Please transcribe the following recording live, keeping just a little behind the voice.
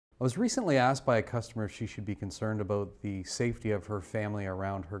I was recently asked by a customer if she should be concerned about the safety of her family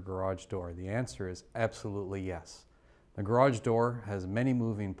around her garage door. The answer is absolutely yes. The garage door has many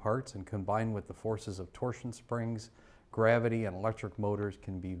moving parts, and combined with the forces of torsion springs, gravity, and electric motors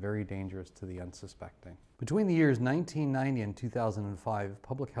can be very dangerous to the unsuspecting. Between the years 1990 and 2005,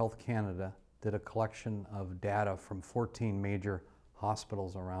 Public Health Canada did a collection of data from 14 major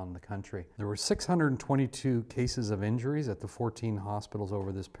hospitals around the country. There were 622 cases of injuries at the 14 hospitals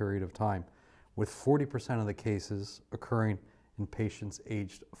over this period of time, with 40% of the cases occurring in patients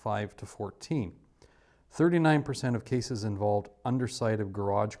aged 5 to 14. 39% of cases involved underside of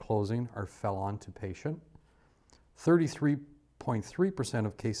garage closing or fell onto patient. 33.3%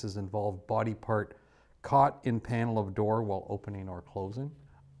 of cases involved body part caught in panel of door while opening or closing.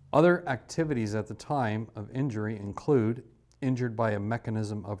 Other activities at the time of injury include injured by a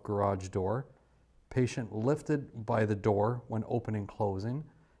mechanism of garage door, patient lifted by the door when opening closing,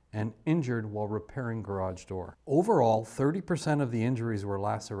 and injured while repairing garage door. Overall, 30% of the injuries were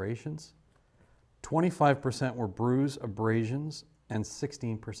lacerations, 25% were bruise, abrasions, and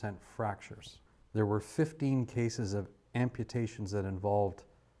 16% fractures. There were 15 cases of amputations that involved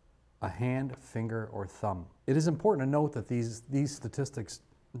a hand, finger, or thumb. It is important to note that these statistics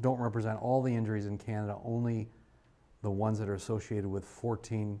don't represent all the injuries in Canada, only the ones that are associated with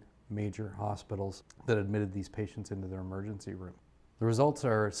 14 major hospitals that admitted these patients into their emergency room. The results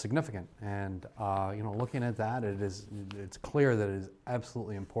are significant, and looking at that, it's clear that it is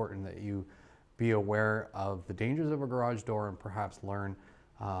absolutely important that you be aware of the dangers of a garage door and perhaps learn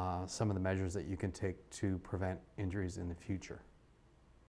some of the measures that you can take to prevent injuries in the future.